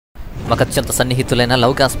మాకు అత్యంత సన్నిహితులైన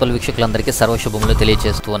love gospel వీక్షకులందరికీ సర్వశుభములు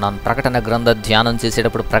తెలియజేస్తూ ఉన్నాను. ప్రకటన గ్రంథ ధ్యానం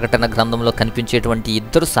చేసేటప్పుడు ప్రకటన గ్రంథంలో కనిపించేటువంటి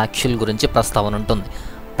ఇద్దరు సాక్షుల గురించి ప్రస్తావన ఉంటుంది.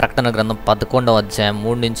 ప్రకటన గ్రంథం 11వ అధ్యాయం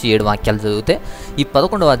 3 నుంచి 7 వాక్యాలు చదివితే ఈ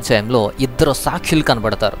 11వ అధ్యాయంలో ఇద్దరు సాక్షులు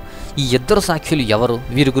కనబడతారు. ఈ ఇద్దరు సాక్షులు ఎవరు,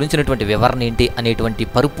 వీరి గురించినటువంటి వివరణ ఏంటి అనేటువంటి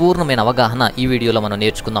పరిపూర్ణమైన అవగాహన ఈ వీడియోలో మనం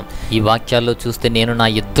నేర్చుకుందాం. ఈ వాక్యాల్లో చూస్తే నేను నా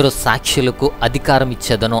ఇద్దరు సాక్షులకు అధికారం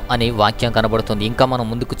ఇచ్చేదను అనే వాక్యం కనబడుతుంది. ఇంకా మనం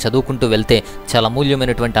ముందుకు చదువుకుంటూ వెళ్తే చాలా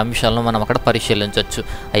అమూల్యమైనటువంటి అంశాలను మనం అక్కడ పరిశీలించవచ్చు.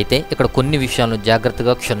 అయితే ఇక్కడ కొన్ని విషయాలను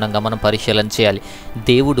జాగ్రత్తగా క్షుణ్ణంగా మనం పరిశీలన చేయాలి.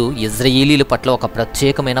 దేవుడు ఇజ్రాయేలీల పట్ల ఒక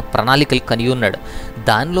ప్రత్యేకమైన ప్రణాళికలు కలిగి ఉన్నాడు.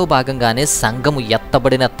 దానిలో భాగంగానే సంఘము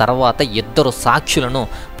ఎత్తబడిన తర్వాత ఇద్దరు సాక్షులను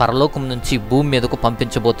పరలోకం నుంచి భూమి మీదకు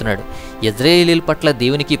పంపించబోతున్నాడు. ఇజ్రాయేలీల పట్ల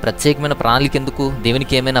దేవునికి ప్రత్యేకమైన ప్రణాళిక ఎందుకు?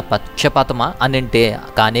 దేవునికి ఏమైనా పక్షపాతమా అని అంటే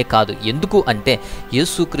కానే కాదు. ఎందుకు అంటే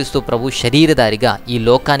యేసుక్రీస్తు ప్రభు శరీరధారిగా ఈ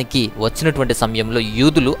లోకానికి వచ్చినటువంటి సమయంలో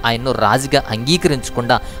యూదులు ఆయన్ను రాజుగా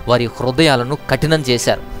అంగీకరించకుండా వారి హృదయాలను కఠినం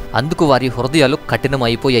చేశారు. అందుకు వారి హృదయాలు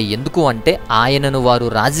కఠినమైపోయాయి. ఎందుకు అంటే ఆయనను వారు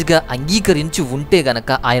రాజుగా అంగీకరించి ఉంటే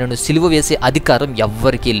గనక ఆయనను సిలువ వేసే అధికారం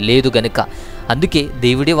ఎవ్వరికీ లేదు గనుక. అందుకే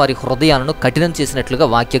దేవుడే వారి హృదయాలను కఠినం చేసినట్లుగా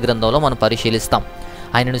వాక్య గ్రంథంలో మనం పరిశీలిస్తాం.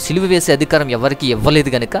 ఆయనను సిలువ వేసే అధికారం ఎవరికి ఇవ్వలేదు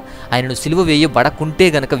గనుక ఆయనను సిలువ వేయబడకుంటే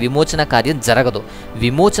గనక విమోచన కార్యం జరగదు.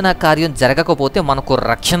 విమోచన కార్యం జరగకపోతే మనకు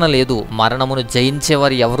రక్షణ లేదు. మరణమును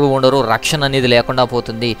జయించేవారు ఎవరు ఉండరు. రక్షణ అనేది లేకుండా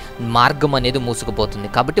పోతుంది. మార్గం అనేది మూసుకుపోతుంది.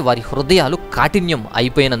 కాబట్టి వారి హృదయాలు కాఠిన్యం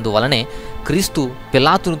అయిపోయినందువలనే క్రీస్తు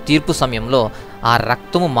పిలాతును తీర్పు సమయంలో ఆ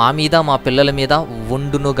రక్తము మా మీద మా పిల్లల మీద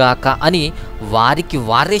ఉండునుగాక అని వారికి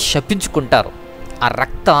వారే శపించుకుంటారు. ఆ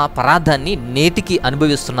రక్త అపరాధాన్ని నేటికి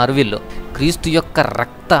అనుభవిస్తున్నారు వీళ్ళు. క్రీస్తు యొక్క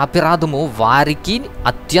రక్త అపరాధము వారికి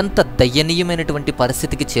అత్యంత దయనీయమైనటువంటి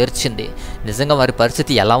పరిస్థితికి చేర్చింది. నిజంగా వారి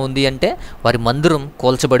పరిస్థితి ఎలా ఉంది అంటే వారి మందిరం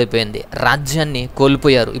కూల్చబడిపోయింది, రాజ్యాన్ని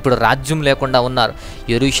కోల్పోయారు, ఇప్పుడు రాజ్యం లేకుండా ఉన్నారు.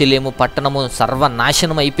 యెరూషలేము పట్టణము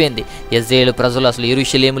సర్వనాశనం అయిపోయింది. ఇజ్రాయేలు ప్రజలు అసలు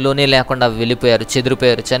యెరూషలేములోనే లేకుండా వెళ్ళిపోయారు,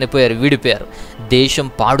 చెదిరిపోయారు, చనిపోయారు, విడిపోయారు. దేశం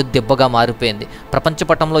పాడు దెబ్బగా మారిపోయింది. ప్రపంచ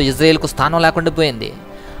పటంలో ఇజ్రాయేలుకు స్థానం లేకుండా పోయింది.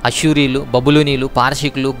 అష్యూరీలు, బబులోనీలు,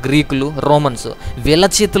 పార్షికులు, గ్రీకులు, రోమన్స్ వీళ్ళ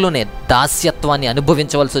చేతిలోనే దాస్యత్వాన్ని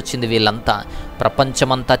అనుభవించవలసి వచ్చింది. వీళ్ళంతా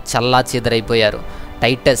ప్రపంచమంతా చల్లా చెదరైపోయారు.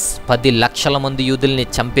 టైటస్ 10 లక్షల మంది యూదుల్ని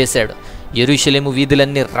చంపేశాడు. యెరూషలేము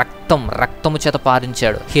వీధులన్నీ రక్తము చేత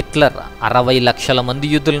పారించాడు. హిట్లర్ 60 లక్షల మంది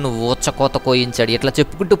యూదులను ఊచకోత కోయించాడు. ఇట్లా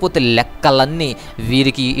చెప్పుకుంటూ పోతే లెక్కలన్నీ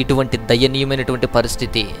వీరికి ఇటువంటి దయనీయమైనటువంటి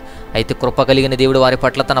పరిస్థితి. అయితే కృప కలిగిన దేవుడు వారి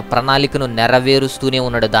పట్ల తన ప్రణాళికను నెరవేరుస్తూనే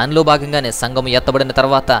ఉన్నాడు. దానిలో భాగంగానే సంఘం ఎత్తబడిన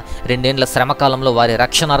తర్వాత 2 ఏండ్ల శ్రమకాలంలో వారి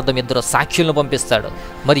రక్షణార్థం ఇద్దరు సాక్షులను పంపిస్తాడు.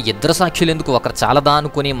 మరి ఇద్దరు సాక్షులు ఎందుకు? ఒకరు చాలదా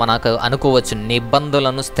అనుకుని మనకు అనుకోవచ్చు.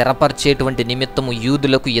 నిబంధనలను స్థిరపరిచేటువంటి నిమిత్తము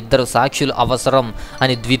యూదులకు ఇద్దరు సాక్షులు అవసరం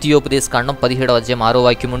అని ద్వితీయోపదేశకాండం 17వ అధ్యాయం 6వ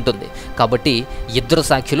వాక్యం ఉంటుంది. కాబట్టి ఇద్దరు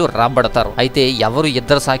సాక్షులు రాబడతారు. అయితే ఎవరు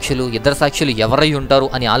ఇద్దరు సాక్షులు? ఇద్దరు సాక్షులు ఎవరై ఉంటారు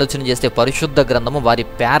అని ఆలోచన చేస్తే పరిశుద్ధ గ్రంథము వారి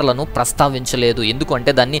పేర్లను ప్రస్తావించలేదు. ఎందుకు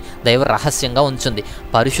అంటే దాన్ని దైవ రహస్యంగా ఉంచింది.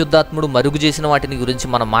 పరిశుద్ధాత్ముడు మరుగు చేసిన వాటిని గురించి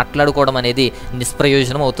మనం మాట్లాడుకోవడం అనేది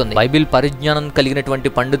నిష్ప్రయోజనం అవుతుంది. బైబిల్ పరిజ్ఞానం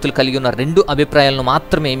కలిగినటువంటి పండితులు కలిగి ఉన్న 2 అభిప్రాయాలను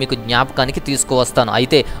మాత్రమే మీకు జ్ఞాపకానికి తీసుకువస్తాను.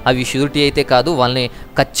 అయితే అవి షూరిటీ అయితే కాదు, వాళ్ళని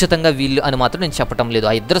ఖచ్చితంగా వీళ్ళు అని మాత్రం నేను చెప్పటం లేదు.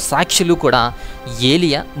 ఆ ఇద్దరు సాక్షులు కూడా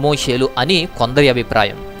ఏలియా, మోషేలు అని కొందరి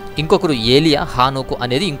అభిప్రాయం. ఇంకొకరు ఏలియా, హానోకు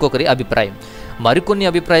అనేది ఇంకొకరి అభిప్రాయం. మరికొన్ని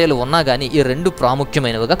అభిప్రాయాలు ఉన్నా కానీ ఈ 2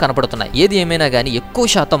 ప్రాముఖ్యమైనవిగా కనపడుతున్నాయి. ఏది ఏమైనా కానీ ఎక్కువ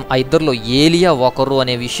శాతం ఆ ఇద్దరిలో ఏలియా ఒకరు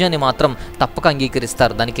అనే విషయాన్ని మాత్రం తప్పక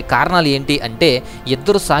అంగీకరిస్తారు. దానికి కారణాలు ఏంటి అంటే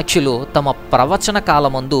ఇద్దరు సాక్షులు తమ ప్రవచన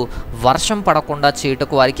కాలమందు వర్షం పడకుండా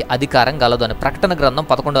చేయుటకు వారికి అధికారం గలదు అని ప్రకటన గ్రంథం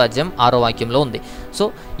 11వ అధ్యాయం 6వ వాక్యంలో ఉంది. సో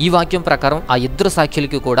ఈ వాక్యం ప్రకారం ఆ ఇద్దరు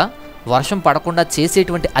సాక్షులకి కూడా వర్షం పడకుండా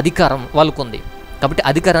చేసేటువంటి అధికారం వాళ్ళకుంది. కాబట్టి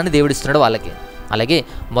అధికారాన్ని దేవుడిస్తున్నాడు వాళ్ళకి. అలాగే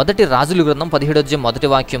మొదటి రాజుల గ్రంథం 17వ అధ్యాయం 1వ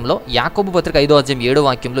వాక్యంలో, యాకోబు పత్రిక 5వ అధ్యాయం 7వ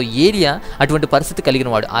వాక్యంలో ఏలియా అటువంటి పరిస్థితి కలిగిన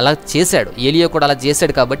వాడు, అలా చేశాడు. ఏలియా కూడా అలా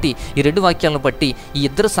చేశాడు. కాబట్టి ఈ 2 వాక్యాలను బట్టి ఈ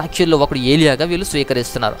ఇద్దరు సాక్షుల్లో ఒకడు ఏలియాగా వీళ్ళు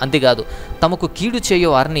స్వీకరిస్తున్నారు. అంతేకాదు తమకు కీడు చేయే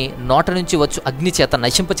వారిని నోట నుంచి వచ్చు అగ్ని చేత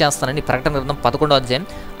నశింపచేస్తానని ప్రకటన గ్రంథం 11వ అధ్యాయం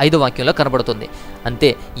 5వ వాక్యంలో కనబడుతుంది.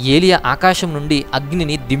 అంతే ఏలియా ఆకాశం నుండి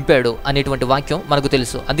అగ్నిని దింపాడు అనేటువంటి వాక్యం మనకు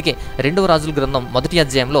తెలుసు. అందుకే 2వ రాజుల గ్రంథం 1వ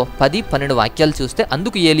అధ్యాయంలో 10, 12 వాక్యాలు చూస్తే,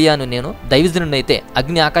 అందుకు ఏలియాను నేను దైవజనుడిని అయితే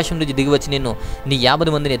అగ్ని ఆకాశం నుంచి దిగివచ్చి నిన్ను నీ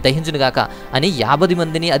 50 మందిని దహించునుగాక అని 50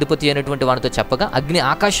 మందిని అధిపతి అయినటువంటి వానితో చెప్పగా అగ్ని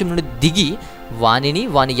ఆకాశం నుండి దిగి వాని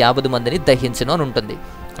 50 మందిని దహించను అని ఉంటుంది.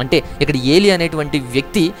 అంటే ఇక్కడ ఏలి అనేటువంటి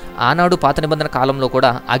వ్యక్తి ఆనాడు పాత నిబంధన కాలంలో కూడా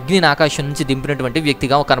అగ్నిని ఆకాశం నుంచి దింపినటువంటి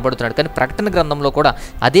వ్యక్తిగా కనబడుతున్నాడు. కానీ ప్రకటన గ్రంథంలో కూడా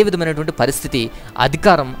అదే విధమైనటువంటి పరిస్థితి,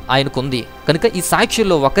 అధికారం ఆయనకు ఉంది. కనుక ఈ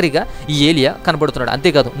సాక్షుల్లో ఒకరిగా ఈ ఏలియా కనబడుతున్నాడు.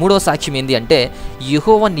 అంతేకాదు 3వ సాక్ష్యం ఏంటి అంటే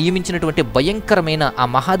యెహోవా నియమించినటువంటి భయంకరమైన ఆ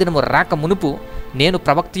మహాదినము రాక మునుపు నేను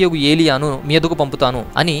ప్రవక్తయగు ఏలియాను మీ ఎదుగు పంపుతాను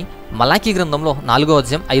అని మలాకీ గ్రంథంలో 4వ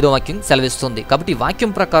అధ్యాయం 5వ వాక్యం సెలవిస్తుంది. కాబట్టి ఈ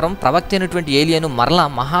వాక్యం ప్రకారం ప్రవక్త అయినటువంటి ఏలియాను మరలా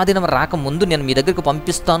మహాదినం రాకముందు నేను మీ దగ్గరకు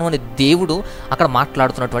పంపిస్తాను అని దేవుడు అక్కడ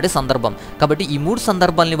మాట్లాడుతున్నటువంటి సందర్భం. కాబట్టి ఈ 3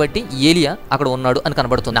 సందర్భాలని బట్టి ఏలియా అక్కడ ఉన్నాడు అని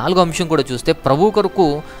కనబడుతుంది. 4వ అంశం కూడా చూస్తే ప్రభు కొరకు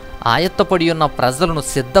ఆయత్తపడి ఉన్న ప్రజలను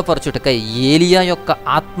సిద్ధపరచుటకై ఏలియా యొక్క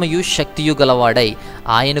ఆత్మయు శక్తియు గలవాడై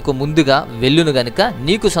ఆయనకు ముందుగా వెళ్ళును గనుక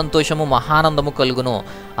నీకు సంతోషము మహానందము కలుగును,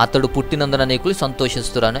 అతడు పుట్టినందున నీకులు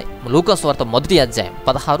సంతోషిస్తురని లూకాసు వార్త 1వ అధ్యాయం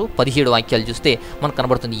 16-17 వాక్యాలు చూస్తే మనకు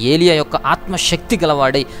కనబడుతుంది. ఏలియా యొక్క ఆత్మశక్తి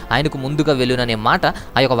గలవాడై ఆయనకు ముందుగా వెళ్ళుననే మాట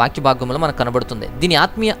ఆ యొక్క వాక్య భాగంలో మనకు కనబడుతుంది. దీని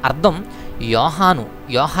ఆత్మీయ అర్థం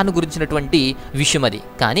యోహాను గురించినటువంటి విషయం అది,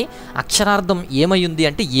 కానీ అక్షరార్థం ఏమైంది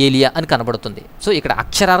అంటే ఏలియా అని కనబడుతుంది. సో ఇక్కడ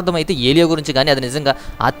అక్షరార్థం అయితే ఏలియా గురించి, కానీ అది నిజంగా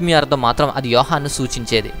ఆత్మీయార్థం మాత్రం అది యోహాను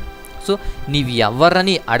సూచించేది. సో నీవు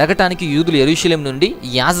ఎవరని అడగటానికి యూదులు యెరూషలేము నుండి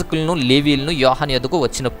యాజకులను లేవీయులను యోహాను యొద్దకు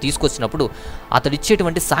తీసుకొచ్చినప్పుడు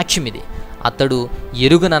అతడిచ్చేటువంటి సాక్ష్యం ఇది. అతడు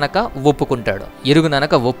ఎరుగననక ఒప్పుకుంటాడు.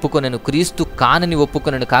 ఎరుగననక ఒప్పుకొనెను, క్రీస్తు కానని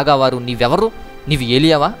ఒప్పుకొనెను, కాగా వారు నీవెవరు, నీవు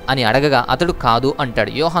ఏలియావా అని అడగగా అతడు కాదు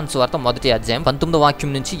అంటాడు. యోహాను సువార్త 1వ అధ్యాయం 19వ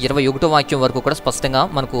వాక్యం నుంచి 21వ వాక్యం వరకు కూడా స్పష్టంగా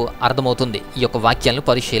మనకు అర్థమవుతుంది ఈ యొక్క వాక్యాలను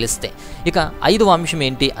పరిశీలిస్తే. ఇక 5వ అంశం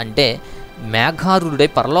ఏంటి అంటే మేఘారుడై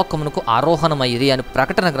పరలోకమునకు ఆరోహణమైరి అని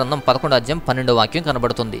ప్రకటన గ్రంథం 11వ అధ్యాయం 12వ వాక్యం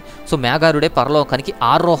కనబడుతుంది. సో మేఘారుడై పరలోకానికి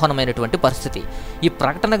ఆరోహణమైనటువంటి పరిస్థితి ఈ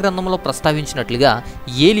ప్రకటన గ్రంథంలో ప్రస్తావించినట్లుగా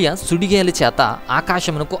ఏలియా సుడిగేలి చేత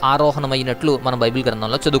ఆకాశమునకు ఆరోహణమైనట్లు మనం బైబిల్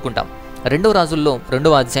గ్రంథంలో చదువుకుంటాం. 2వ రాజుల్లో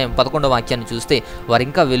 2వ అధ్యాయం 11వ వాక్యాన్ని చూస్తే వారు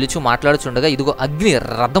ఇంకా వెలుచు మాట్లాడుచుండగా ఇదిగో అగ్ని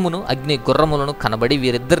రథమును అగ్ని గుర్రములను కనబడి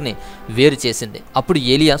వీరిద్దరిని వేరు చేసింది. అప్పుడు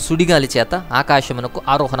ఏలియా సుడిగాలి చేత ఆకాశమునకు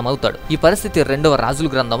ఆరోహణమవుతాడు. ఈ పరిస్థితి 2వ రాజుల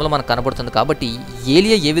గ్రంథంలో మనకు కనబడుతుంది. కాబట్టి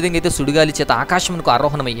ఏలియా ఏ విధంగా అయితే సుడిగాలి చేత ఆకాశమునకు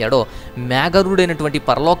ఆరోహణమయ్యాడో మేఘరుడైనటువంటి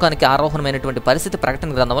పరలోకానికి ఆరోహణమైనటువంటి పరిస్థితి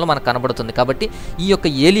ప్రకటన గ్రంథంలో మనకు కనబడుతుంది. కాబట్టి ఈ యొక్క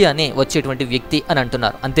ఏలియానే వచ్చేటువంటి వ్యక్తి అని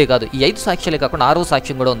అంటున్నారు. అంతేకాదు ఈ 5 సాక్ష్యాలే కాకుండా 6వ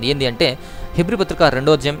సాక్ష్యం కూడా ఉంది. ఏంటి అంటే హెబ్రీ పత్రిక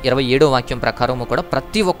 2వ అధ్యాయం 27వ వాక్యం ప్రకారము కూడా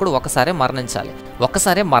ప్రతి ఒక్కడు ఒక్కసారే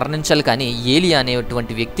మరణించాలి, కానీ ఏలియా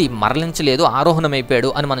అనేటువంటి వ్యక్తి మరణించలేదు, ఆరోహణమైపోయాడు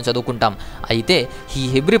అని మనం చదువుకుంటాం. అయితే ఈ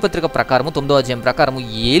హెబ్రీ పత్రిక ప్రకారము 9వ అధ్యాయం ప్రకారము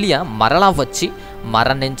ఏలియా మరలా వచ్చి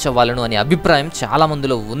మరణించవలను అనే అభిప్రాయం చాలా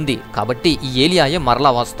మందిలో ఉంది. కాబట్టి ఈ ఏలియాయే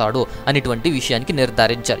మరలా వస్తాడు అనేటువంటి విషయానికి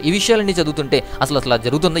నిర్ధారించారు. ఈ విషయాలన్నీ చదువుతుంటే అసలు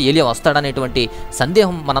జరుగుతుందో, ఏలియా వస్తాడనేటువంటి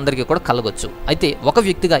సందేహం మనందరికీ కూడా కలగొచ్చు. అయితే ఒక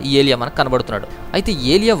వ్యక్తిగా ఈ ఏలియా మనకు కనబడుతున్నాడు. అయితే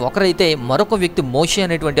ఏలియా ఒకరైతే మరొక వ్యక్తి మోషే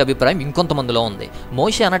అనేటువంటి అభిప్రాయం ఇంకొంతమందిలో ఉంది.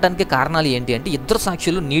 మోషే అనడానికి కారణాలు ఏంటి అంటే 2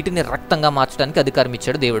 సాక్షులు నీటిని రక్తంగా మార్చడానికి అధికారం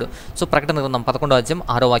ఇచ్చాడు దేవుడు. సో ప్రకటన గ్రంథం 11వ అధ్యాయం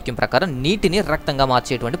 6వ వాక్యం ప్రకారం నీటిని రక్తంగా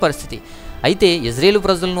మార్చేటువంటి పరిస్థితి. అయితే ఇజ్రాయేలు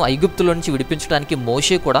ప్రజలను ఐగుప్తులో నుంచి విడిపించడానికి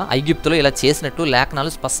మోషే కూడా ఐగుప్తులో ఇలా చేసినట్టు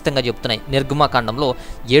లేఖనాలు స్పష్టంగా చెప్తున్నాయి. నిర్గమాకాండంలో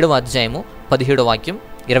 7వ అధ్యాయము 17వ వాక్యం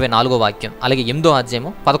 24వ వాక్యం, అలాగే 8వ అధ్యాయము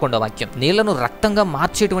 11వ వాక్యం. నీళ్లను రక్తంగా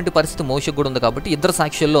మార్చేటువంటి పరిస్థితి మోషే కూడా ఉంది. కాబట్టి 2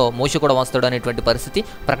 సాక్ష్యాల్లో మోషే కూడా వస్తాడు అనేటువంటి పరిస్థితి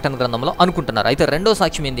ప్రకటన గ్రంథంలో అనుకుంటున్నారు. అయితే 2వ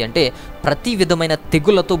సాక్ష్యం ఏంటి అంటే ప్రతి విధమైన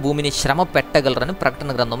తెగులతో భూమిని శ్రమ పెట్టగలరని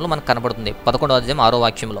ప్రకటన గ్రంథంలో మనకు కనబడుతుంది 11వ అధ్యాయం 6వ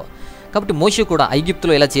వాక్యంలో. కాబట్టి మోషే కూడా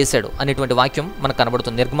ఐగుప్తులో ఇలా చేశాడు అనేటువంటి వాక్యం మనకు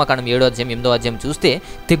కనబడుతుంది. నిర్గమాకాండం 7వ అధ్యాయం 8వ అధ్యాయం చూస్తే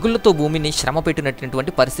తెగుళ్లతో భూమిని శ్రమ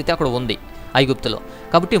పెట్టినటువంటి పరిస్థితి అక్కడ ఉంది ఐగుప్తులో.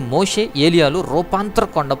 కాబట్టి మోషే ఏలియాలు రూపాంతర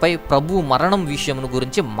కొండపై ప్రభువు మరణం విషయం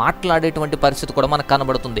గురించి మాట్లాడేటువంటి పరిస్థితి కూడా మనకు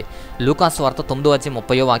కనబడుతుంది. లూకాసు వార్త 9వ అధ్యాయం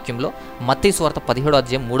 30వ వాక్యంలో, మత్తయి వార్త 17వ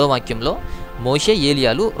అధ్యాయం 3వ వాక్యంలో మోషే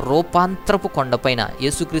ఏలియాలు రూపాంతరపు కొండపైన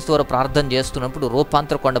యేసుక్రీస్తు వారు ప్రార్థన చేస్తున్నప్పుడు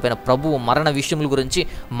రూపాంతర కొండపైన ప్రభువు మరణ విషయముల గురించి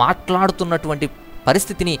మాట్లాడుతున్నటువంటి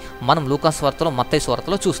పరిస్థితిని మనం లూకాసు వార్తలో మత్తయి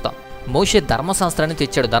వార్తలో చూస్తాం. మోషే ధర్మశాస్త్రాన్ని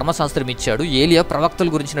తెచ్చాడు, ధర్మశాస్త్రం ఇచ్చాడు. ఏలియా ప్రవక్తల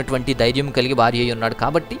గురించినటువంటి ధైర్యం కలిగి భార్య అయి ఉన్నాడు.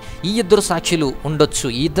 కాబట్టి ఈ 2 సాక్షులు ఉండొచ్చు,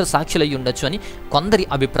 ఈ 2 సాక్షులు అయి ఉండొచ్చు అని కొందరి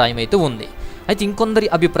అభిప్రాయం అయితే ఉంది. అయితే ఇంకొందరి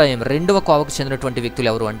అభిప్రాయం 2వ కోవకు చెందినటువంటి వ్యక్తులు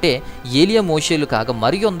ఎవరు అంటే ఏలియా మోషేలు కాగా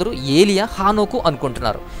మరి అందరూ ఏలియా హానోకు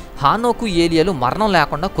అనుకుంటున్నారు. హానోకు ఏలియాలు మరణం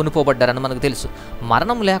లేకుండా కొనిపోబడ్డారని మనకు తెలుసు.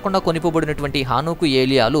 మరణం లేకుండా కొనిపోబడినటువంటి హానోకు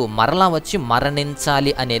ఏలియాలు మరలా వచ్చి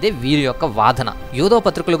మరణించాలి అనేదే వీరి యొక్క వాదన. యోధా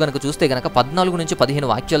పత్రికలు కనుక చూస్తే గనక 14 నుంచి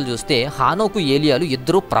 15 వాక్యాలు చూస్తే హానోకు ఏలియాలు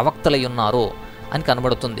 2 ప్రవక్తలై ఉన్నారు అని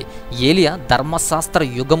కనబడుతుంది. ఏలియా ధర్మశాస్త్ర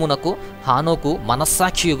యుగమునకు, హానోకు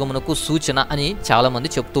మనస్సాక్షి యుగమునకు సూచన అని చాలామంది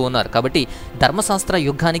చెప్తూ ఉన్నారు. కాబట్టి ధర్మశాస్త్ర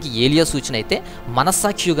యుగానికి ఏలియా సూచన అయితే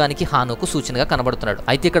మనస్సాక్షి యుగానికి హానోకు సూచనగా కనబడుతున్నాడు.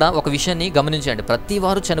 అయితే ఇక్కడ ఒక విషయాన్ని గమనించండి, ప్రతి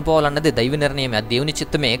వారు చనిపోవాలన్నది దైవ నిర్ణయమే, అది దేవుని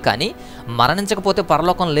చిత్తమే. కానీ మరణించకపోతే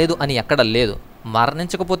పరలోకం లేదు అని ఎక్కడ లేదు.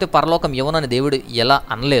 మరణించకపోతే పరలోకం ఇవ్వనని దేవుడు ఎలా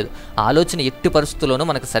అనలేదు. ఆలోచన ఎట్టి పరిస్థితుల్లోనూ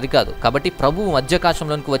మనకు సరికాదు. కాబట్టి ప్రభువు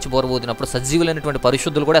మధ్యాకాశంలోనికి వచ్చి బోరబోదినప్పుడు సజీవులైనటువంటి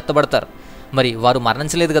పరిశుద్ధులు కూడా ఎత్తబడతారు. మరి వారు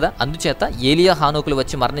మరణించలేదు కదా, అందుచేత ఏలియా హానోకులు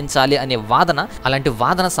వచ్చి మరణించాలి అనే వాదన అలాంటి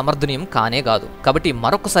వాదన సమర్థనీయం కానే కాదు. కాబట్టి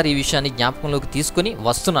మరొకసారి ఈ విషయాన్ని జ్ఞాపకంలోకి తీసుకుని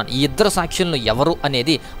వస్తున్నాను. ఈ ఇద్దరు సాక్షులను ఎవరు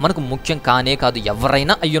అనేది మనకు ముఖ్యం కానే కాదు,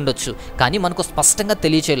 ఎవరైనా అయ్యుండొచ్చు. కానీ మనకు స్పష్టంగా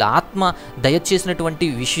తెలియచేయాలి, ఆత్మ దయచేసినటువంటి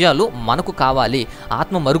విషయాలు మనకు కావాలి.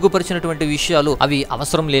 ఆత్మ మరుగుపరిచినటువంటి విషయాలు అవి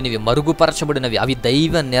అవసరం లేనివి, మరుగుపరచబడినవి, అవి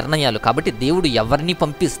దైవ నిర్ణయాలు. కాబట్టి దేవుడు ఎవరిని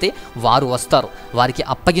పంపిస్తే వారు వస్తారు, వారికి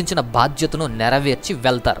అప్పగించిన బాధ్యతను నెరవేర్చి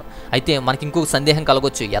వెళ్తారు. అయితే మనకి ఇంకొక సందేహం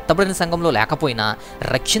కలగొచ్చు, ఎత్తబడిన సంఘంలో లేకపోయినా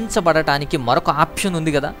రక్షించబడటానికి మరొక ఆప్షన్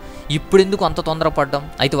ఉంది కదా, ఇప్పుడు ఎందుకు అంత తొందరపడ్డాం?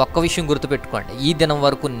 అయితే ఒక్క విషయం గుర్తుపెట్టుకోండి, ఈ దినం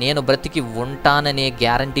వరకు నేను బ్రతికి ఉంటాననే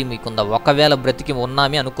గ్యారంటీ మీకుందా? ఒకవేళ బ్రతికి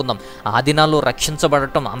ఉన్నామే అనుకుందాం, ఆ దినాల్లో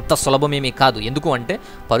రక్షించబడటం అంత సులభమేమీ కాదు. ఎందుకు అంటే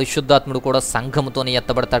పరిశుద్ధాత్ముడు కూడా సంఘముతోనే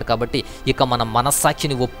ఎత్తబడతాడు. కాబట్టి ఇక మన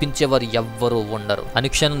మనస్సాక్షిని ఒప్పించేవారు ఎవ్వరూ ఉండరు.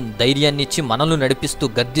 అనుక్షణం ధైర్యాన్ని ఇచ్చి మనల్ని నడిపిస్తూ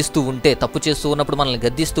గద్దిస్తూ ఉంటే, తప్పు చేస్తూ ఉన్నప్పుడు మనల్ని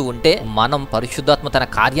గద్దిస్తూ ఉంటే, మనం పరిశుద్ధాత్మ తన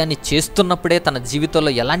కార్యాన్ని చేస్తున్నప్పుడే తన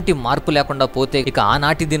జీవితంలో ఎలాంటి మార్పు లేకుండా పోతే ఇక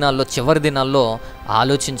ఆనాటి దినాల్లో చివరి దినాల్లో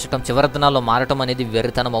ఆలోచించటం, చివరి దినాల్లో మారటం అనేది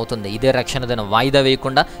వెర్రితనం అవుతుంది. ఇదే రక్షణ దినం, వాయిదా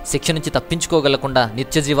వేయకుండా, శిక్ష నుంచి తప్పించుకోగలకుండా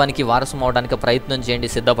నిత్య జీవానికి వారసం అవడానికి ప్రయత్నం చేయండి,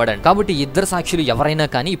 సిద్ధపడండి. కాబట్టి ఇద్దరు సాక్షులు ఎవరైనా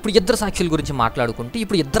కానీ, ఇప్పుడు ఇద్దరు సాక్షుల గురించి మాట్లాడుకుంటే,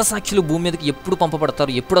 ఇప్పుడు ఇద్దరు సాక్షులు భూమి మీదకి ఎప్పుడు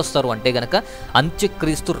పంపబడతారు, ఎప్పుడు వస్తారు అంటే గనక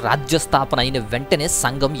అంత్యక్రీస్తు రాజ్యస్థాపన అయిన వెంటనే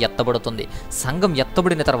సంఘం ఎత్తబడుతుంది. సంఘం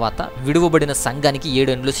ఎత్తబడిన తర్వాత విడువబడిన సంఘానికి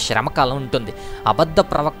 7 ఏళ్ళు శ్రమకాలం ఉంటుంది. అబద్ధ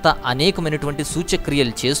ప్రవక్త అనేకమైనటువంటి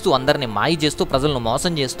సూచక్రియలు చేస్తూ, అందరిని మాయ చేస్తూ, ప్రజలను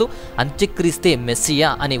మోసం చేస్తూ, అంత్యక్రీస్తే మెస్సియా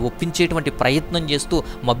అని ఒప్పించేటువంటి ప్రయత్నం చేస్తూ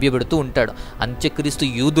మభ్యపెడుతూ ఉంటాడు. అంత్యక్రీస్తు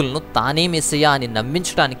యూదులను తానే మెస్సియా అని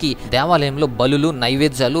నమ్మించడానికి దేవాలయంలో బలులు,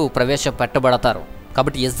 నైవేద్యాలు ప్రవేశపెట్టబడతారు.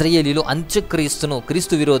 కాబట్టి ఇజ్రాయేలీలు అంత్యక్రీస్తును,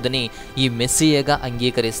 క్రీస్తు విరోధిని ఈ మెస్సియాగా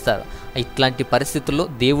అంగీకరిస్తారు. ఇట్లాంటి పరిస్థితుల్లో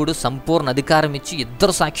దేవుడు సంపూర్ణ అధికారం ఇచ్చి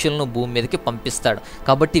ఇద్దరు సాక్షులను భూమి మీదకి పంపిస్తాడు.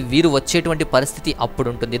 కాబట్టి వీరు వచ్చేటువంటి పరిస్థితి అప్పుడు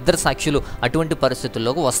ఉంటుంది. ఇద్దరు సాక్షులు అటువంటి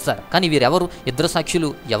పరిస్థితుల్లోకి వస్తారు. కానీ వీరెవరు? ఇద్దరు సాక్షులు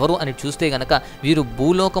ఎవరు అని చూస్తే గనక, వీరు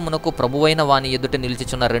భూలోకమునకు ప్రభువైన వాని ఎదుట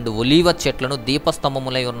నిలిచిచున్న 2 ఒలీవ చెట్లను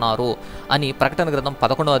దీపస్తంభములై ఉన్నారు అని ప్రకటన గ్రంథం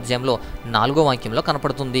 11వ అధ్యాయంలో 4వ వాక్యంలో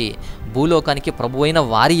కనపడుతుంది. భూలోకానికి ప్రభువైన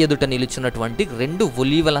వారి ఎదుట నిలిచినటువంటి 2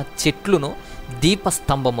 ఒలీవల చెట్లును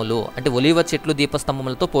దీపస్తంభములు, అంటే ఒలీవ చెట్లు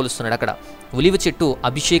దీపస్తంభములతో పోలుస్తున్నాడు. అక్కడ ఒలీవ చెట్టు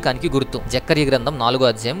అభిషేకానికి గుర్తు. జకర్య గ్రంథం 4వ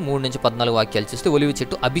అధ్యాయం 3 నుంచి 14 వాక్యాలు చూస్తే ఒలీవ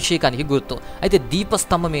చెట్టు అభిషేకానికి గుర్తు. అయితే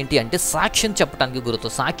దీపస్తంభం ఏంటి అంటే సాక్ష్యం చెప్పడానికి గుర్తు,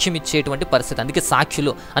 సాక్ష్యం ఇచ్చేటువంటి పరిస్థితి. అందుకే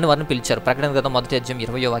సాక్షులు అని వారిని పిలిచారు. ప్రకటన గ్రంథం 1వ అధ్యాయం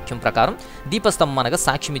 20వ వాక్యం ప్రకారం దీపస్తంభం అనగా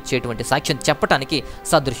సాక్ష్యం ఇచ్చేటువంటి, సాక్ష్యం చెప్పడానికి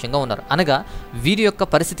సాదృశ్యంగా ఉన్నారు. అనగా వీరి యొక్క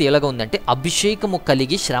పరిస్థితి ఎలాగ ఉందంటే, అభిషేకము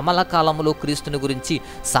కలిగి శ్రమల కాలంలో క్రీస్తుని గురించి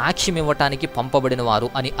సాక్ష్యం ఇవ్వటానికి పంపబడిన వారు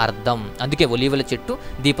అని అర్థం. అందుకే ఒలీవల చెట్టు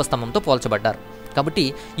దీపస్తంభంతో పోల్చబడ్డారు. కాబట్టి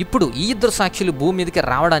ఇప్పుడు ఈ ఇద్దరు సాక్షులు భూమి మీదకి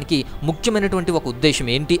రావడానికి ముఖ్యమైనటువంటి ఒక ఉద్దేశం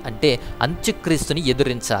ఏంటి అంటే, అంత్యక్రీస్తుని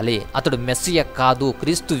ఎదురించాలి, అతడు మెస్సియా కాదు,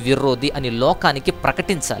 క్రీస్తు విరోధి అని లోకానికి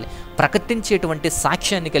ప్రకటించాలి. ప్రకటించేటువంటి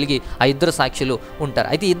సాక్ష్యాన్ని కలిగి ఆ ఇద్దరు సాక్షులు ఉంటారు.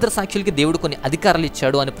 అయితే ఇద్దరు సాక్షులకి దేవుడు కొన్ని అధికారాలు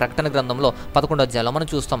ఇచ్చాడు అని ప్రకటన గ్రంథంలో 11వ అధ్యాయంలో మనం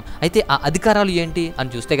చూస్తాం. అయితే ఆ అధికారాలు ఏంటి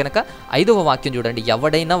అని చూస్తే కనుక 5వ వాక్యం చూడండి.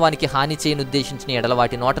 ఎవడైనా వానికి హాని చేయని ఉద్దేశించిన ఎడల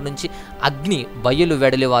వాటి నోట నుంచి అగ్ని బయలు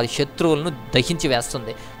వెడలి వారి శత్రువులను దహించి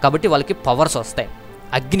వేస్తుంది. కాబట్టి వాళ్ళకి పవర్స్ వస్తాయి,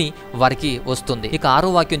 అగ్ని వారికి వస్తుంది. ఇక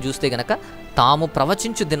 6వ వాక్యం చూస్తే గనక, తాము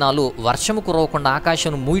ప్రవచించు దినాలు వర్షము కురవకుండా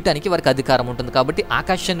ఆకాశాన్ని మూయటానికి వారికి అధికారం ఉంటుంది. కాబట్టి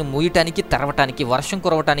ఆకాశాన్ని మూయటానికి, తెరవటానికి, వర్షం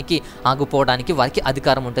కురవటానికి, ఆగిపోవడానికి వారికి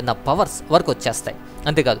అధికారం ఉంటుంది. ఆ పవర్స్ వారికి వచ్చేస్తాయి.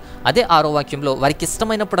 అంతేకాదు, అదే 6వ వాక్యంలో వారికి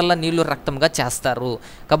ఇష్టమైనప్పుడల్లా నీళ్లు రక్తంగా చేస్తారు.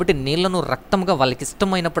 కాబట్టి నీళ్లను రక్తంగా వాళ్ళకి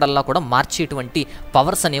ఇష్టమైనప్పుడల్లా కూడా మార్చేటువంటి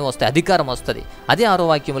పవర్స్ అనేవి వస్తాయి, అధికారం వస్తుంది. అదే 6వ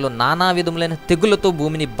వాక్యంలో నానా విధములైన తెగుళ్లతో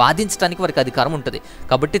భూమిని బాధించడానికి వారికి అధికారం ఉంటుంది.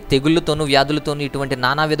 కాబట్టి తెగుళ్లతోనూ, వ్యాధులతోనూ, ఇటువంటి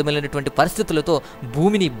నానా విధములైనటువంటి పరిస్థితులతో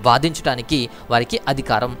భూమిని బాధించడానికి వారికి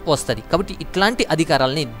అధికారం వస్తుంది. కాబట్టి ఇట్లాంటి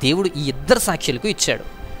అధికారాలని దేవుడు ఈ ఇద్దరు సాక్షులకు ఇచ్చాడు.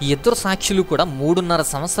 ఈ ఇద్దరు సాక్షులు కూడా 3.5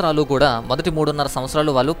 సంవత్సరాలు కూడా, మొదటి 3.5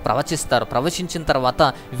 సంవత్సరాలు వాళ్ళు ప్రవచిస్తారు. ప్రవచించిన తర్వాత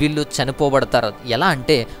వీళ్ళు చనిపోబడతారు. ఎలా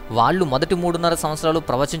అంటే, వాళ్ళు మొదటి 3.5 సంవత్సరాలు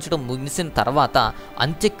ప్రవచించడం ముగిసిన తర్వాత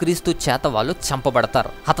అంత్యక్రీస్తు చేత వాళ్ళు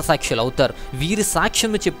చంపబడతారు, హతసాక్షులు అవుతారు. వీరి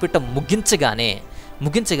సాక్ష్యం చెప్పటం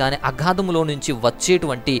ముగించగానే అగాధములో నుంచి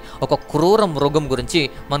వచ్చేటువంటి ఒక క్రూర మృగం గురించి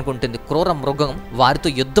మనకుంటుంది. క్రూర మృగం వారితో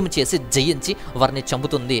యుద్ధం చేసి జయించి వారిని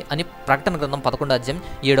చంపుతుంది అని ప్రకటన గ్రంథం 11వ అధ్యాయం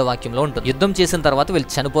 7వ వాక్యంలో ఉంటుంది. యుద్ధం చేసిన తర్వాత వీళ్ళు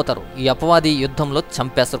చనిపోతారు. ఈ అపవాది యుద్ధంలో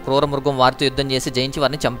చంపేస్తారు. క్రూర మృగం వారితో యుద్ధం చేసి జయించి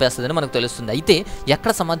వారిని చంపేస్తుందని మనకు తెలుస్తుంది. అయితే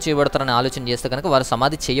ఎక్కడ సమాధి చేయబడతారని ఆలోచన చేస్తే కనుక వారు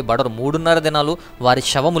సమాధి చేయబడరు. 3.5 దినాలు వారి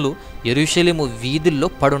శవములు యెరూషలేము వీధుల్లో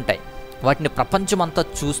పడుంటాయి. వాటిని ప్రపంచమంతా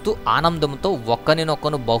చూస్తూ ఆనందంతో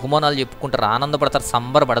ఒక్కరినొక్కరు బహుమానాలు చెప్పుకుంటారు, ఆనందపడతారు,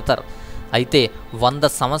 సంబరపడతారు. అయితే 100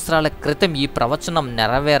 సంవత్సరాల క్రితం ఈ ప్రవచనం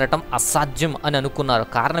నెరవేరటం అసాధ్యం అని అనుకున్నారు.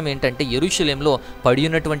 కారణం ఏంటంటే యెరూషలేంలో పడి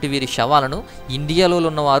ఉన్నటువంటి వీరి శవాలను ఇండియాలో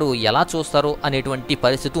ఉన్నవారు ఎలా చూస్తారు అనేటువంటి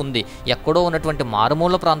పరిస్థితి ఉంది. ఎక్కడో ఉన్నటువంటి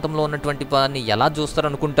మారుమూల ప్రాంతంలో ఉన్నటువంటి వారిని ఎలా చూస్తారు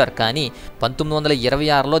అనుకుంటారు. కానీ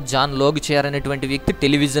 1926లో జాన్ లోగిచేర్ అనేటువంటి వ్యక్తి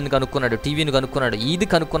టెలివిజన్ కనుక్కున్నాడు, టీవీని కనుక్కున్నాడు. ఇది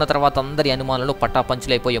కనుక్కున్న తర్వాత అందరి అనుమానాలు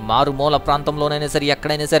పటాపంచులైపోయి మారుమూల ప్రాంతంలోనైనా సరే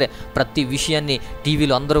ఎక్కడైనా సరే ప్రతి విషయాన్ని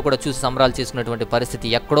టీవీలో అందరూ కూడా చూసి సంబరాలు చేసుకున్నటువంటి పరిస్థితి.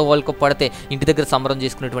 ఎక్కడో వరల్డ్ కప్ పడితే ఇంటి దగ్గర సంబరం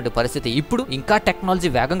చేసుకునేటువంటి పరిస్థితి. ఇప్పుడు ఇంకా టెక్నాలజీ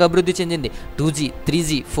వేగంగా అభివృద్ధి చెందింది. 2G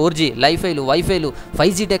 3G 4G లైఫైలు వైఫైలు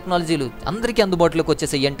 5G టెక్నాలజీలు అందరికీ అందుబాటులోకి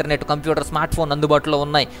వచ్చేసాయి. ఇంటర్నెట్, కంప్యూటర్, స్మార్ట్ ఫోన్ అందుబాటులో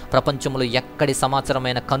ఉన్నాయి. ప్రపంచంలో ఎక్కడి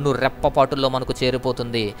సమాచారమైన కన్ను రెప్పపాటుల్లో మనకు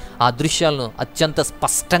చేరిపోతుంది. ఆ దృశ్యాలను అత్యంత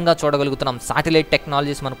స్పష్టంగా చూడగలుగుతున్నాం. శాటిలైట్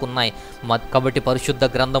టెక్నాలజీస్ మనకు ఉన్నాయి. కాబట్టి పరిశుద్ధ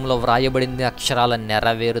గ్రంథంలో వ్రాయబడింది అక్షరాల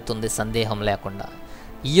నెరవేరుతుంది సందేహం లేకుండా.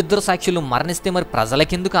 ఈ ఇద్దరు సాక్షులు మరణిస్తే మరి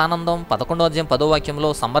ప్రజలకెందుకు ఆనందం? 11వ అధ్యాయం 10వ వాక్యంలో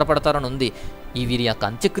సంబరపడతారని ఉంది. ఈ వీరి యొక్క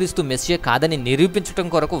అంత్యక్రీస్తు మెస్సియా కాదని నిరూపించడం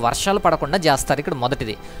కొరకు వర్షాలు పడకుండా చేస్తారు. ఇక్కడ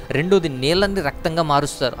మొదటిది. రెండోది నీళ్ళని రక్తంగా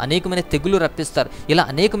మారుస్తారు. అనేకమైన తెగులు రప్పిస్తారు. ఇలా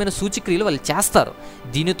అనేకమైన సూచక్రియలు వాళ్ళు చేస్తారు.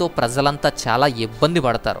 దీనితో ప్రజలంతా చాలా ఇబ్బంది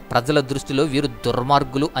పడతారు. ప్రజల దృష్టిలో వీరు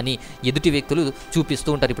దుర్మార్గులు అని ఎదుటి వ్యక్తులు చూపిస్తూ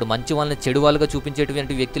ఉంటారు. ఇప్పుడు మంచి వాళ్ళని చెడు వాళ్ళుగా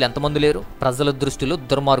చూపించేటువంటి వ్యక్తులు ఎంతమంది లేరు? ప్రజల దృష్టిలో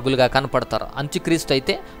దుర్మార్గులుగా కనపడతారు. అంత్యక్రీస్తు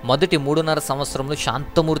అయితే మొదటి 3.5 సంవత్సరంలో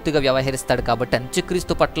శాంతమూర్తిగా వ్యవహరిస్తాడు. కాబట్టి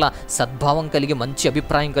అంత్యక్రీస్తు పట్ల సద్భావం కలిగి మంచి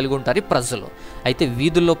అభిప్రాయం కలిగి ఉంటారు ప్రజలు. అయితే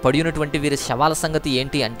వీధుల్లో పడి ఉన్నటువంటి వీరి శవాల సంగతి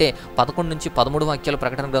ఏంటి అంటే 11 నుంచి 13 వాక్యాల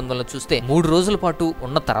ప్రకటన గ్రంథంలో చూస్తే 3 రోజుల పాటు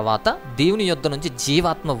ఉన్న తర్వాత దేవుని యొద్ద నుంచి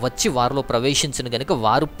జీవాత్మ వచ్చి వారిలో ప్రవేశించిన గనుక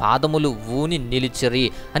వారు పాదములు ఊని నిలిచిరి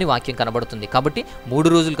అని వాక్యం కనబడుతుంది. కాబట్టి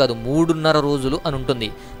 3 రోజులు కాదు 3.5 రోజులు అని ఉంటుంది.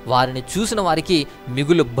 వారిని చూసిన వారికి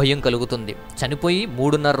మిగులు భయం కలుగుతుంది. చనిపోయి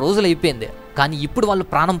 3.5 రోజులు అయిపోయింది. కానీ ఇప్పుడు వాళ్ళు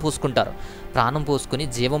ప్రాణం పోసుకుంటారు. ప్రాణం పోసుకుని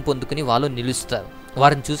జీవం పొందుకుని వాళ్ళు నిలుస్తారు.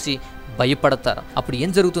 వారిని చూసి భయపడతారు. అప్పుడు ఏం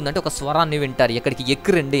జరుగుతుందంటే ఒక స్వరాన్ని వింటారు. ఎక్కడికి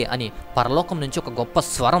ఎక్కిరండి అని పరలోకం నుంచి ఒక గొప్ప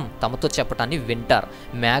స్వరం తమతో చెప్పటాన్ని వింటారు.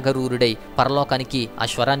 మేఘరూరుడై పరలోకానికి ఆ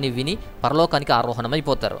స్వరాన్ని విని పరలోకానికి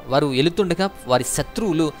ఆరోహణమైపోతారు. వారు వెళుతుండగా వారి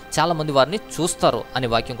శత్రువులు చాలామంది వారిని చూస్తారు అనే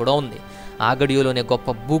వాక్యం కూడా ఉంది. ఆ గడియలోనే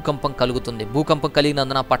గొప్ప భూకంపం కలుగుతుంది. భూకంపం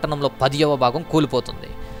కలిగినందున పట్టణంలో 10వ భాగం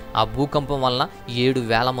కూలిపోతుంది. ఆ భూకంపం వలన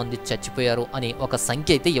 7,000 మంది చచ్చిపోయారు అని ఒక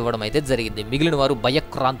సంఖ్య అయితే ఇవ్వడం అయితే జరిగింది. మిగిలిన వారు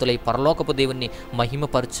భయక్రాంతులై పరలోకపు దేవుణ్ణి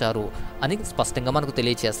మహిమపరిచారు అని స్పష్టంగా మనకు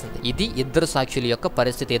తెలియజేస్తుంది. ఇది ఇద్దరు సాక్షుల యొక్క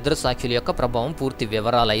పరిస్థితి, ఇద్దరు సాక్షుల యొక్క ప్రభావం పూర్తి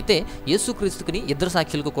వివరాలు. అయితే యేసుక్రీస్తుకి ఇద్దరు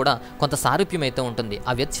సాక్షులకు కూడా కొంత సారూప్యం అయితే ఉంటుంది.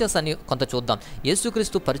 ఆ వ్యత్యాసాన్ని కొంత చూద్దాం.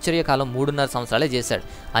 యేసుక్రీస్తు పరిచర్య కాలం 3.5 సంవత్సరాలే చేశాడు.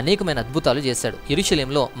 అనేకమైన అద్భుతాలు చేశాడు.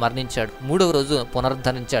 యెరూషలేంలో మరణించాడు. 3వ రోజు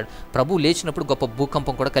పునరుద్ధరించాడు. ప్రభు లేచినప్పుడు గొప్ప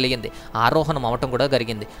భూకంపం కూడా కలిగింది. ఆరోహణం అవటం కూడా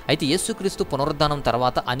జరిగింది. అయితే యేసుక్రీస్తు పునరుద్ధానం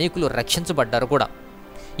తర్వాత అనేకులు రక్షించబడ్డారు కూడా.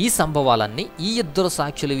 ఈ సంభవాలన్నీ ఈ ఇద్దరు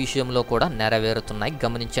సాక్షుల విషయంలో కూడా నెరవేరుతున్నాయి.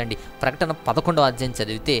 గమనించండి. ప్రకటన 11వ అధ్యాయం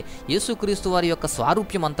చదివితే యేసుక్రీస్తు వారి యొక్క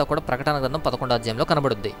స్వారూప్యం అంతా కూడా ప్రకటన గ్రంథం 11వ అధ్యాయంలో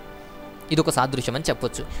కనబడుద్ది. ఇది ఒక సాదృశ్యం అని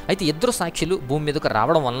చెప్పొచ్చు. అయితే ఇద్దరు సాక్షులు భూమి మీదకు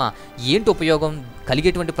రావడం వలన ఏంటి ఉపయోగం,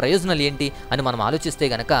 కలిగేటువంటి ప్రయోజనాలు ఏంటి అని మనం ఆలోచిస్తే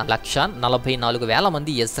గనక 1,44,000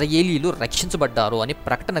 మంది ఇశ్రాయేలీలు రక్షించబడ్డారు అని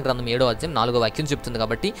ప్రకటన గ్రంథం 7వ అధ్యాయం 4వ వాక్యం చెప్తుంది.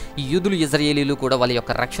 కాబట్టి ఈ యూదులు ఇశ్రాయేలీలు కూడా వాళ్ళ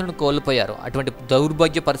యొక్క రక్షణను కోల్పోయారు. అటువంటి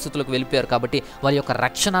దౌర్భాగ్య పరిస్థితులకు వెళ్ళిపోయారు. కాబట్టి వాళ్ళ యొక్క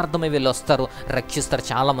రక్షణార్థమై వీళ్ళు వస్తారు, రక్షిస్తారు.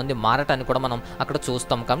 చాలా మంది మారటాన్ని కూడా మనం అక్కడ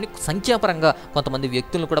చూస్తాం. కాబట్టి సంఖ్యాపరంగా కొంతమంది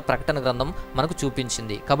వ్యక్తులను కూడా ప్రకటన గ్రంథం మనకు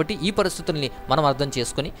చూపించింది. కాబట్టి ఈ పరిస్థితుల్ని మనం అర్థం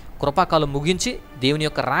చేసుకుని కృపాకాలం ముగించి దేవుని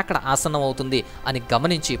యొక్క రాకడ ఆసన్నం అవుతుంది అని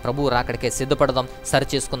గమనించి ప్రభువు రాకడికే సిద్ధపడదాం, సరి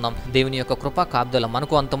చేసుకుందాం. దేవుని యొక్క కృపా కాపుదల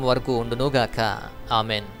మనకు అంతం వరకు ఉండునుగాక.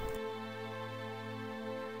 ఆమెన్.